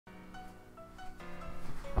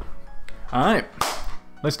Alright,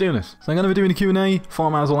 let's do this. So I'm going to be doing a Q&A, thought I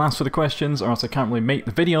might as well ask for the questions or else I can't really make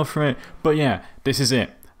the video for it. But yeah, this is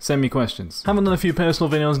it. Send me questions. Haven't done a few personal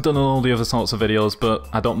videos, done all the other sorts of videos, but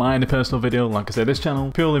I don't mind a personal video. Like I said, this channel,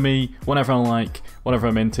 purely me, whatever I like, whatever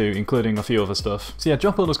I'm into, including a few other stuff. So yeah,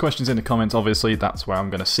 drop all those questions in the comments, obviously, that's where I'm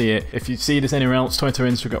gonna see it. If you see this anywhere else, Twitter,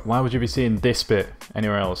 Instagram, why would you be seeing this bit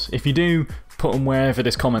anywhere else? If you do, put them wherever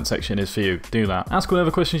this comment section is for you. Do that. Ask whatever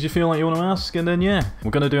questions you feel like you want to ask, and then yeah, we're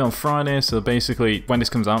gonna do it on Friday, so basically, when this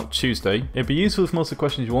comes out, Tuesday. It'd be useful if most of the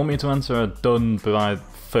questions you want me to answer are done by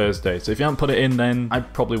Thursday, so if you haven't put it in then, I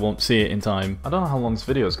probably won't see it in time. I don't know how long this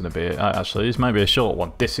video is going to be, actually. This might be a short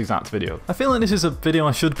one, this exact video. I feel like this is a video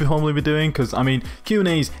I should probably be doing, because, I mean,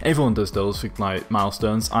 Q&As, everyone does those for, like,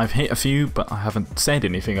 milestones. I've hit a few, but I haven't said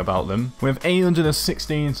anything about them. We have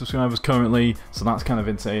 816 subscribers currently, so that's kind of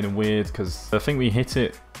insane and weird, because I think we hit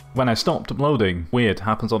it when I stopped uploading. Weird,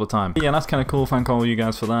 happens all the time. But yeah, that's kind of cool, thank all you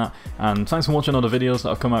guys for that. And thanks for watching all the videos that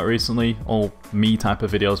have come out recently, all me type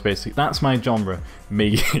of videos basically. That's my genre,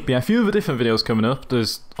 me. But yeah, a few other different videos coming up.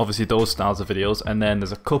 There's obviously those styles of videos, and then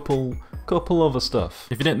there's a couple other stuff.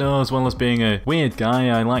 If you didn't know, as well as being a weird guy,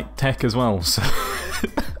 I like tech as well, so...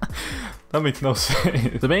 That makes no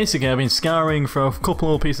sense. So basically, I've been scouring for a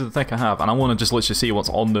couple of pieces of tech I have, and I want to just literally see what's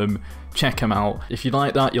on them, check them out. If you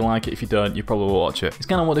like that, you like it. If you don't, you probably will watch it. It's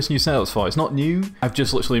kind of what this new setup's for. It's not new. I've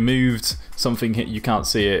just literally moved something here. You can't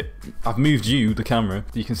see it. I've moved the camera.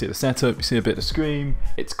 You can see the setup. You see a bit of the screen.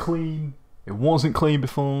 It's clean. It wasn't clean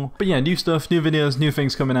before. But yeah, new stuff, new videos, new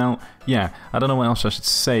things coming out. Yeah, I don't know what else I should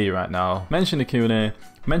say right now. Mention the Q&A.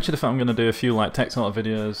 Mention the fact I'm going to do a few like tech sort of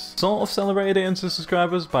videos. Sort of celebrated it into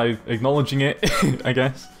subscribers by acknowledging it, I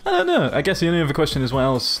guess. I don't know. I guess the only other question is what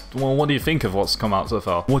else? Well, what do you think of what's come out so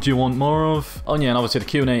far? What do you want more of? Oh yeah, and obviously the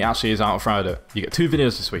Q&A actually is out on Friday. You get 2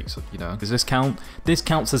 videos this week, so you know. Does this count? This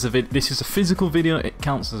counts as a vid. This is a physical video, it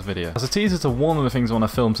counts as a video. As a teaser to one of the things I want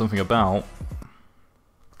to film something about.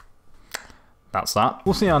 That's that.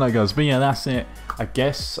 We'll see how that goes. But yeah, that's it. I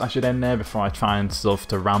guess I should end there before I try and stuff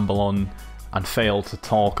to ramble on and fail to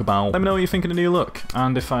talk about. Let me know what you think of the new look,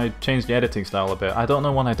 and if I changed the editing style a bit. I don't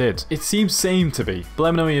know what I did. It seems same to be, but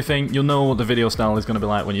let me know what you think. You'll know what the video style is going to be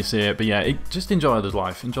like when you see it. But yeah, just enjoy the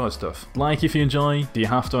life, enjoy stuff. Like if you enjoy. Do you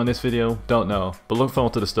have to on this video? Don't know, but look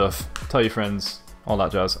forward to the stuff. Tell your friends, all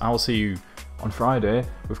that jazz. I will see you on Friday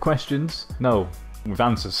with questions. No, with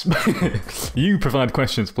answers. You provide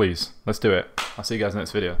questions, please. Let's do it. I'll see you guys in the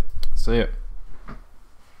next video. See ya.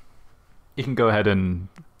 You can go ahead and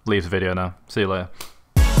leave the video now. See you later.